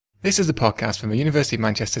This is a podcast from the University of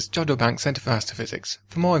Manchester's JodBite Centre for Astrophysics.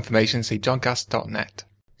 For more information, see jodcast.net.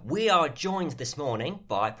 We are joined this morning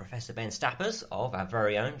by Professor Ben Stappers of our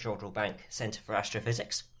very own JodBite Centre for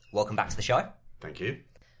Astrophysics. Welcome back to the show. Thank you.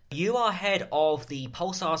 You are head of the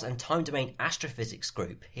Pulsars and Time Domain Astrophysics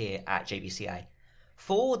group here at JBCA.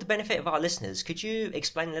 For the benefit of our listeners, could you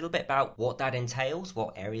explain a little bit about what that entails,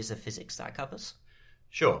 what areas of physics that covers?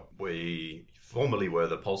 Sure. We formerly were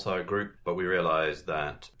the Pulsar group, but we realized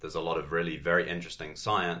that there's a lot of really very interesting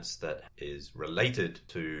science that is related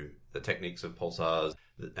to the techniques of pulsars.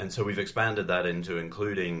 And so we've expanded that into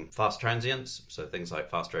including fast transients, so things like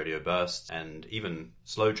fast radio bursts, and even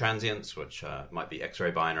slow transients, which might be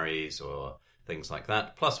X-ray binaries or things like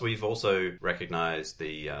that. Plus, we've also recognized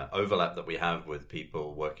the overlap that we have with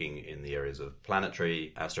people working in the areas of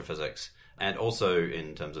planetary astrophysics and also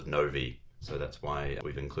in terms of novae. So that's why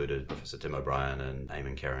we've included Professor Tim O'Brien and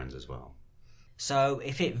Eamon Cairns as well. So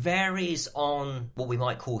if it varies on what we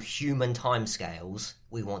might call human timescales,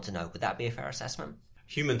 we want to know, would that be a fair assessment?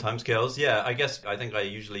 Human timescales, yeah. I think I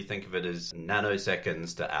usually think of it as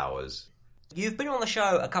nanoseconds to hours. You've been on the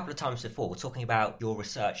show a couple of times before talking about your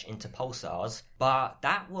research into pulsars, but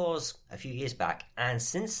that was a few years back. And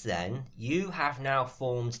since then, you have now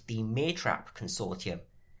formed the MeerTRAP consortium,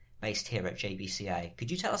 based here at JBCA.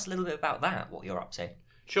 Could you tell us a little bit about that, what you're up to?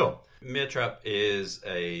 Sure. MeerTRAP is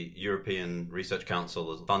a European Research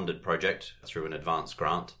Council funded project through an advanced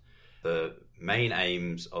grant. The main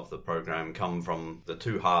aims of the program come from the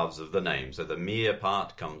two halves of the name. So the Meer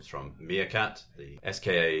part comes from MeerKAT, the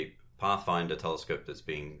SKA Pathfinder telescope that's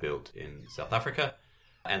being built in South Africa.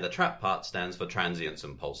 And the TRAP part stands for transients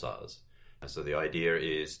and pulsars. So the idea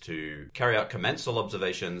is to carry out commensal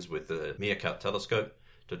observations with the MeerKAT telescope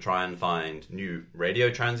to try and find new radio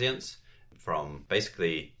transients from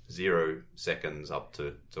basically 0 seconds up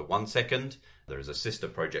to 1 second. There is a sister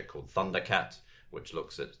project called ThunderCat, which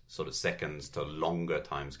looks at sort of seconds to longer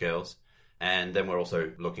timescales. And then we're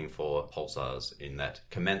also looking for pulsars in that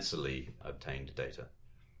commensally obtained data.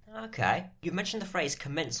 Okay. You've mentioned the phrase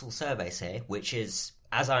commensal surveys here, which is,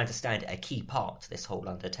 as I understand it, a key part to this whole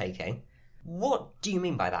undertaking. What do you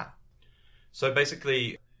mean by that? So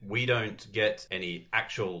basically, we don't get any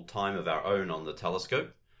actual time of our own on the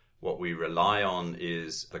telescope. What we rely on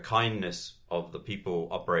is the kindness of the people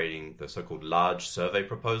operating the so-called large survey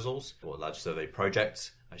proposals, or large survey projects,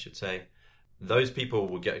 I should say. Those people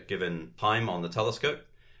will get given time on the telescope,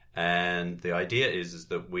 and the idea is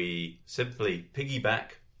that we simply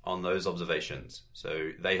piggyback on those observations.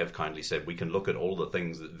 So they have kindly said we can look at all the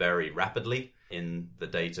things that vary rapidly in the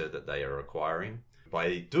data that they are acquiring.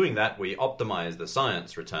 By doing that, we optimize the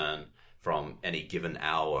science return from any given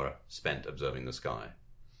hour spent observing the sky.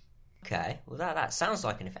 Okay, well that sounds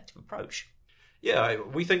like an effective approach. Yeah,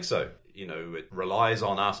 we think so. You know, it relies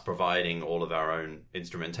on us providing all of our own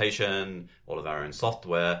instrumentation, all of our own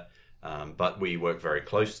software, but we work very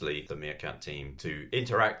closely with the MeerKAT team to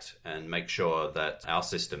interact and make sure that our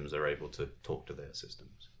systems are able to talk to their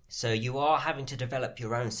systems. So you are having to develop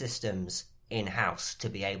your own systems in-house to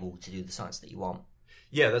be able to do the science that you want?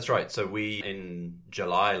 Yeah, that's right. So we, in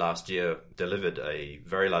July last year, delivered a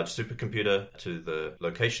very large supercomputer to the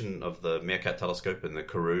location of the MeerKAT telescope in the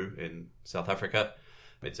Karoo in South Africa.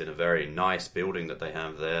 It's in a very nice building that they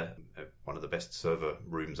have there, one of the best server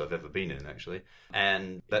rooms I've ever been in, actually.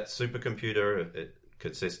 And that supercomputer, it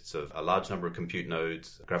consists of a large number of compute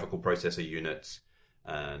nodes, graphical processor units,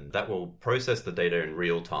 and that will process the data in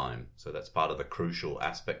real time. So that's part of the crucial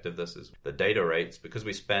aspect of this is the data rates, because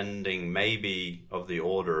we're spending maybe of the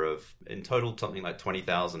order of, in total, something like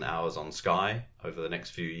 20,000 hours on Sky over the next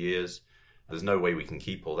few years. There's no way we can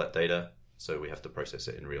keep all that data, so we have to process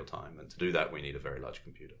it in real time. And to do that, we need a very large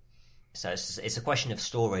computer. So it's a question of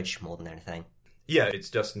storage more than anything. Yeah, it's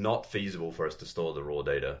just not feasible for us to store the raw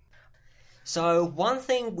data. So one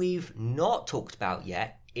thing we've not talked about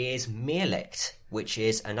yet is MeerLICT, which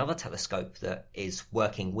is another telescope that is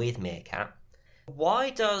working with MeerKAT. Why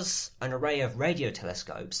does an array of radio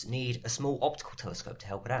telescopes need a small optical telescope to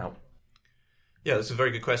help it out? Yeah, that's a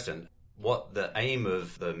very good question. What the aim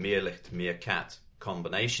of the MeerLICT-MeerKAT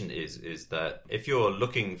combination is that if you're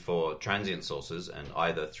looking for transient sources, and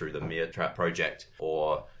either through the MeerTRAP project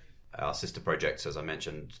or our sister projects, as I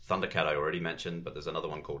mentioned, ThunderCat I already mentioned, but there's another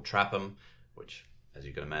one called TRAPM, which, as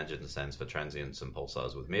you can imagine, stands for transients and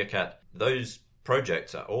pulsars with MeerKAT. Those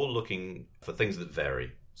projects are all looking for things that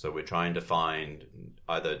vary. So we're trying to find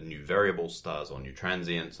either new variable stars or new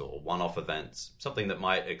transients or one-off events, something that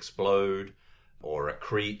might explode or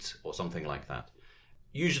accrete or something like that.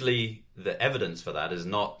 Usually the evidence for that is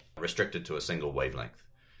not restricted to a single wavelength.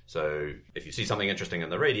 So if you see something interesting in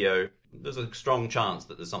the radio, there's a strong chance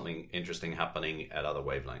that there's something interesting happening at other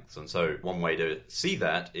wavelengths. And so one way to see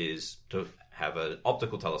that is to have an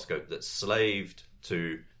optical telescope that's slaved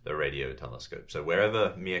to the radio telescope. So wherever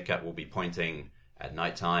MeerKAT will be pointing at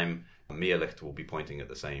nighttime, MeerLicht will be pointing at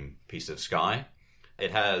the same piece of sky.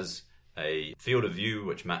 It has a field of view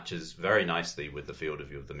which matches very nicely with the field of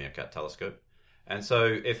view of the MeerKAT telescope. And so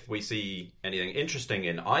if we see anything interesting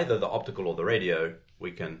in either the optical or the radio,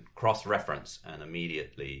 we can cross-reference and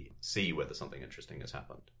immediately see whether something interesting has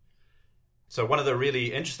happened. So one of the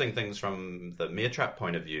really interesting things from the MeerTRAP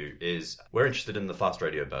point of view is we're interested in the fast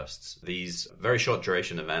radio bursts. These very short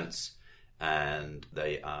duration events, and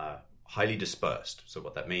they are highly dispersed. So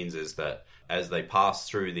what that means is that as they pass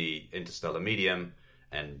through the interstellar medium,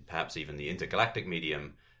 and perhaps even the intergalactic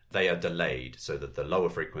medium, they are delayed so that the lower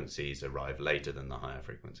frequencies arrive later than the higher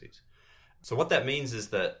frequencies. So what that means is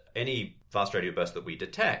that any fast radio burst that we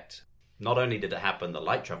detect, not only did it happen the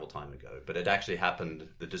light travel time ago, but it actually happened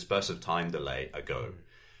the dispersive time delay ago.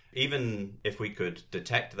 Even if we could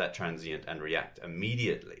detect that transient and react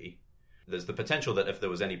immediately, there's the potential that if there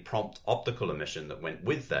was any prompt optical emission that went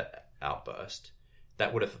with that outburst,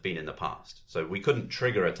 that would have been in the past. So we couldn't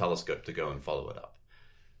trigger a telescope to go and follow it up.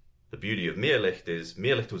 The beauty of MeerLicht is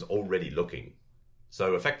MeerLicht was already looking.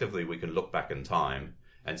 So effectively we can look back in time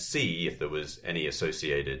and see if there was any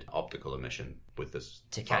associated optical emission with this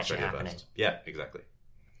to catch it happening. Burst. Yeah, exactly.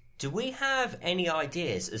 Do we have any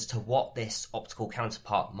ideas as to what this optical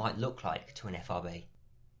counterpart might look like to an FRB?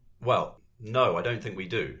 Well, no, I don't think we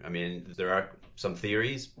do. I mean, there are some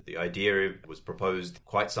theories. The idea was proposed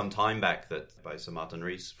quite some time back that by Sir Martin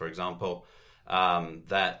Rees, for example,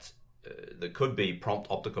 that there could be prompt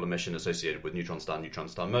optical emission associated with neutron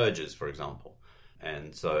star mergers, for example.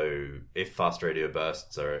 And so if fast radio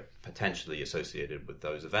bursts are potentially associated with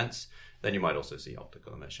those events, then you might also see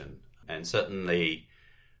optical emission. And certainly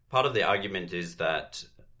part of the argument is that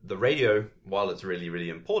the radio, while it's really, really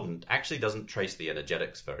important, actually doesn't trace the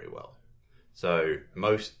energetics very well. So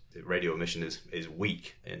most radio emission is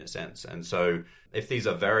weak in a sense. And so if these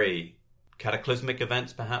are very cataclysmic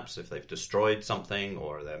events, perhaps, if they've destroyed something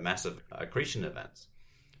or they're massive accretion events,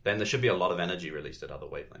 then there should be a lot of energy released at other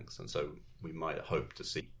wavelengths. And so we might hope to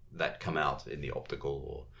see that come out in the optical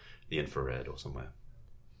or the infrared or somewhere.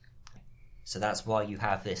 So that's why you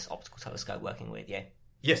have this optical telescope working with you?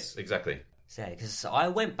 Yes, exactly. So, because I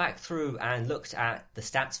went back through and looked at the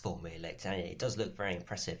stats for MeerLicht, and it does look very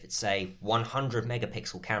impressive. It's a 100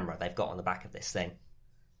 megapixel camera they've got on the back of this thing.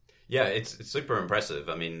 Yeah, it's super impressive.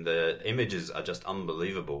 I mean, the images are just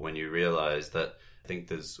unbelievable when you realize that I think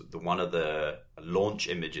there's one of the launch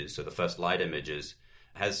images, so the first light images,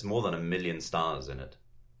 has more than 1 million stars in it.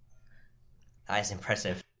 That is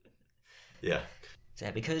impressive. Yeah.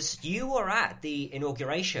 So, because you were at the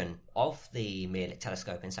inauguration of the MeerLicht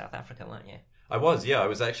telescope in South Africa, weren't you? I was, yeah. I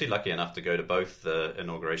was actually lucky enough to go to both the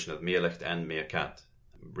inauguration of MeerLicht and MeerKAT.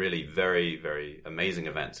 Really very, very amazing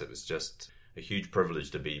events. It was just a huge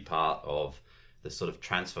privilege to be part of the sort of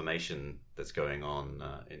transformation that's going on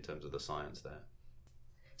in terms of the science there.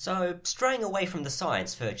 So, straying away from the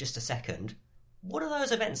science for just a second, what are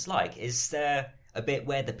those events like? Is there a bit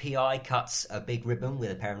where the PI cuts a big ribbon with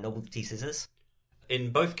a pair of novelty scissors?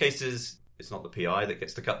 In both cases, it's not the PI that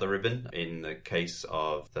gets to cut the ribbon. In the case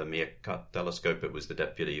of the MeerKAT telescope, it was the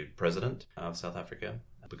Deputy President of South Africa,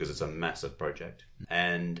 because it's a massive project.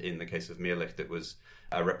 And in the case of MeerLicht, it was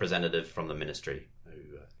a representative from the ministry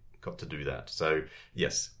who got to do that. So,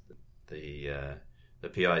 yes, the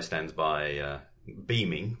PI stands by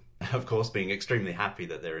beaming, of course, being extremely happy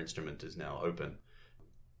that their instrument is now open.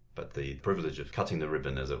 But the privilege of cutting the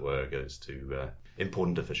ribbon, as it were, goes to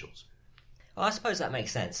important officials. Well, I suppose that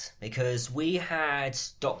makes sense, because we had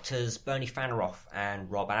Doctors Bernie Faneroff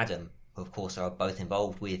and Rob Adam, who of course are both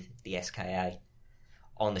involved with the SKA,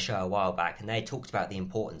 on the show a while back, and they talked about the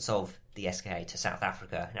importance of the SKA to South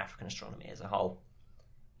Africa and African astronomy as a whole.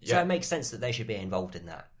 So it makes sense that they should be involved in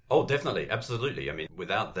that. Oh, definitely, absolutely. I mean,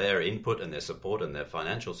 without their input and their support and their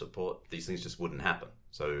financial support, these things just wouldn't happen.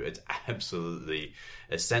 So it's absolutely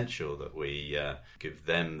essential that we give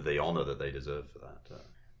them the honour that they deserve for that.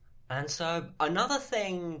 And so another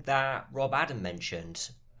thing that Rob Adam mentioned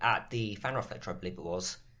at the Faneroff lecture, I believe it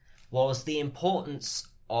was the importance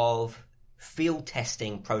of field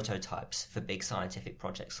testing prototypes for big scientific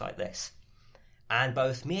projects like this. And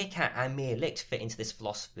both MeerKAT and MeerLicht fit into this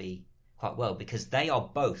philosophy quite well, because they are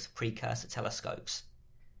both precursor telescopes.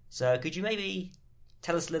 So could you maybe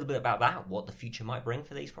tell us a little bit about that, what the future might bring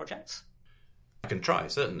for these projects? I can try,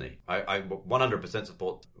 certainly. I 100%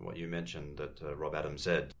 support what you mentioned that Rob Adams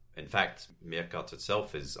said. In fact, MeerTRAP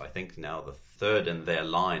itself is, I think, now the third in their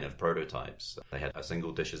line of prototypes. They had a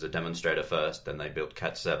single dish as a demonstrator first, then they built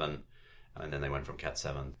Cat 7, and then they went from Cat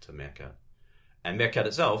 7 to MeerTRAP. And MeerTRAP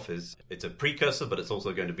itself it's a precursor, but it's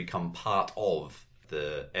also going to become part of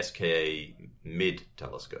the SKA mid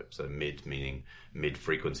telescope. So mid meaning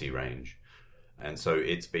mid-frequency range. And so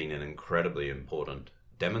it's been an incredibly important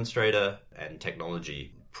demonstrator and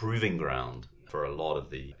technology proving ground for a lot of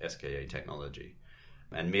the SKA technology.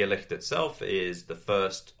 And MeerLicht itself is the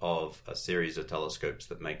first of a series of telescopes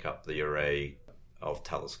that make up the array of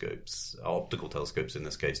telescopes, optical telescopes in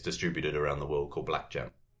this case, distributed around the world, called BlackGem.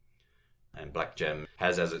 And BlackGem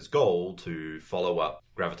has as its goal to follow up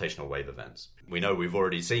gravitational wave events. We know we've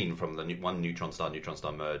already seen from the one neutron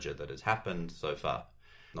star merger that has happened so far.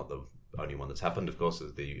 Not the only one that's happened, of course,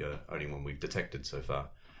 is the only one we've detected so far.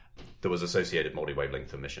 There was associated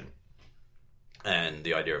multi-wavelength emission. And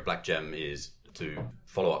the idea of BlackGem is to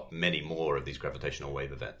follow up many more of these gravitational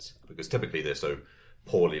wave events, because typically they're so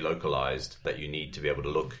poorly localized that you need to be able to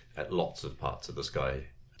look at lots of parts of the sky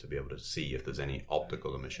to be able to see if there's any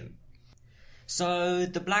optical emission. So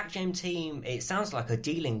the BlackGem team, it sounds like, are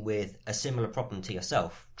dealing with a similar problem to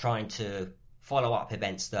yourself, trying to follow up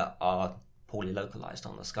events that are poorly localized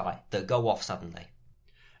on the sky, that go off suddenly.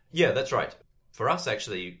 Yeah, that's right. For us,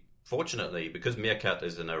 actually, fortunately, because MeerKAT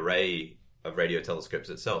is an array of radio telescopes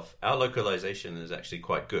itself, our localization is actually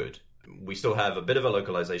quite good. We still have a bit of a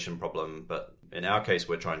localization problem, but in our case,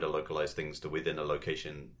 we're trying to localize things to within a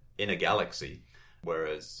location in a galaxy,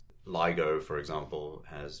 whereas LIGO, for example,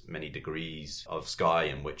 has many degrees of sky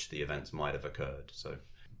in which the events might have occurred. So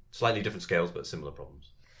slightly different scales, but similar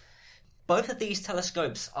problems. Both of these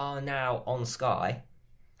telescopes are now on sky.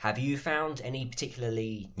 Have you found any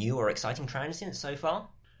particularly new or exciting transients so far?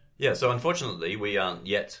 Yeah, so unfortunately, we aren't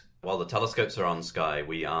yet. While the telescopes are on sky,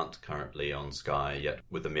 we aren't currently on sky yet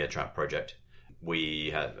with the MeerTRAP project.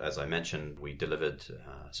 We have, as I mentioned, we delivered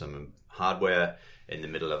some hardware in the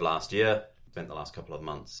middle of last year. Spent the last couple of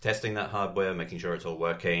months testing that hardware, making sure it's all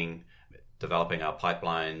working, developing our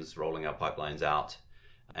pipelines, rolling our pipelines out,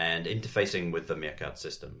 and interfacing with the MeerKAT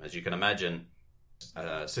system. As you can imagine,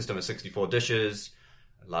 a system of 64 dishes,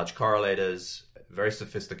 large correlators, very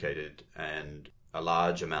sophisticated, and a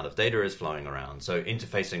large amount of data is flowing around. So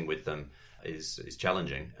interfacing with them is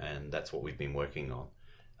challenging, and that's what we've been working on.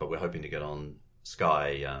 But we're hoping to get on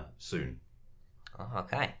Sky soon.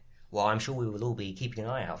 Okay. Well, I'm sure we will all be keeping an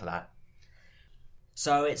eye out for that.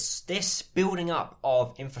 So it's this building up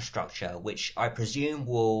of infrastructure which I presume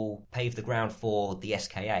will pave the ground for the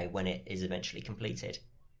SKA when it is eventually completed.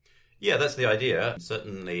 Yeah, that's the idea.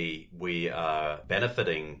 Certainly we are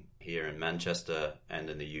benefiting here in Manchester and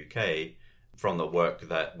in the UK from the work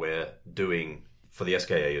that we're doing for the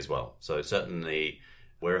SKA as well. So certainly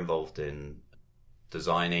we're involved in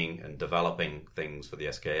designing and developing things for the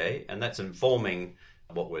SKA, and that's informing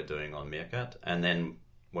what we're doing on MeerKAT. And then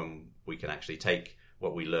when we can actually take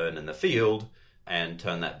what we learn in the field and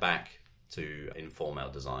turn that back to inform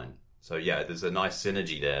our design. So yeah, there's a nice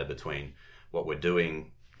synergy there between what we're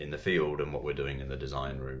doing in the field and what we're doing in the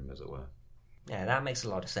design room, as it were. Yeah, that makes a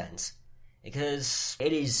lot of sense, because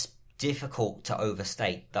it is difficult to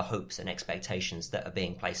overstate the hopes and expectations that are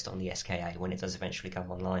being placed on the SKA when it does eventually come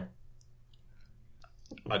online.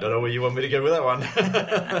 I don't know where you want me to go with that one.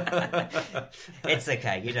 It's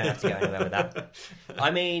okay, you don't have to go anywhere with that.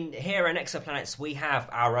 I mean, here in Exoplanets, we have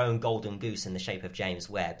our own golden goose in the shape of James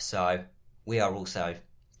Webb, so we are also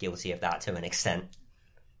guilty of that to an extent.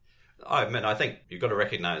 I think you've got to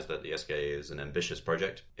recognize that the SKA is an ambitious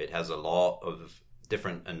project. It has a lot of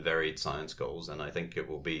different and varied science goals, and I think it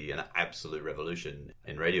will be an absolute revolution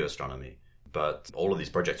in radio astronomy. But all of these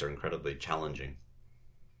projects are incredibly challenging.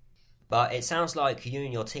 But it sounds like you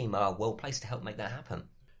and your team are well placed to help make that happen.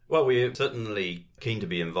 Well, we're certainly keen to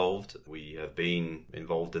be involved. We have been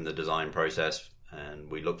involved in the design process,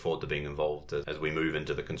 and we look forward to being involved as we move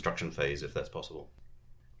into the construction phase, if that's possible.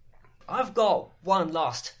 I've got one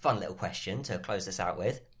last fun little question to close this out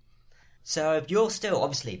with. So you're still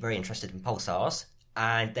obviously very interested in pulsars,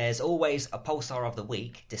 and there's always a pulsar of the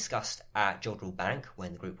week discussed at JodBite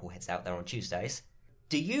when the group all heads out there on Tuesdays.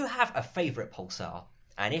 Do you have a favourite pulsar?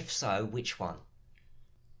 And if so, which one?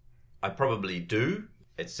 I probably do.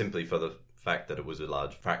 It's simply for the fact that it was a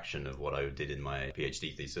large fraction of what I did in my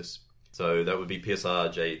PhD thesis. So that would be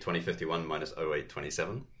PSR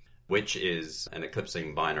J2051-0827, which is an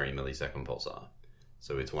eclipsing binary millisecond pulsar.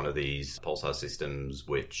 So it's one of these pulsar systems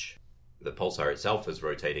which the pulsar itself is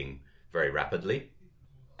rotating very rapidly.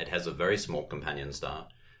 It has a very small companion star.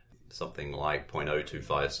 Something like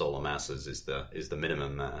 0.025 solar masses is the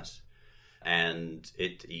minimum mass. and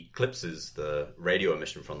it eclipses the radio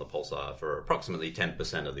emission from the pulsar for approximately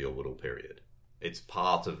 10% of the orbital period. It's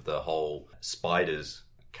part of the whole spiders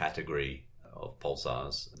category of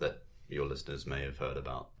pulsars that your listeners may have heard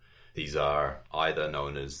about. These are either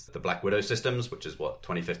known as the Black Widow systems, which is what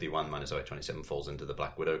 2051-0827 falls into the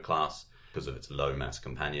Black Widow class because of its low mass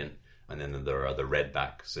companion. And then there are the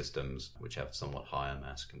Redback systems, which have somewhat higher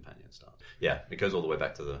mass companion stars. Yeah, it goes all the way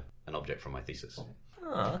back to an object from my thesis.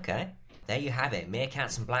 Oh, okay. There you have it,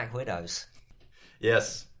 meerkats and black widows.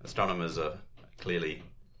 Yes, astronomers are clearly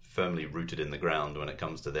firmly rooted in the ground when it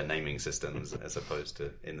comes to their naming systems as opposed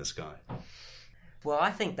to in the sky. Well,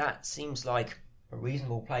 I think that seems like a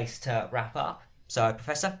reasonable place to wrap up. So,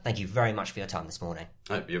 Professor, thank you very much for your time this morning.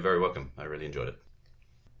 Oh, you're very welcome. I really enjoyed it.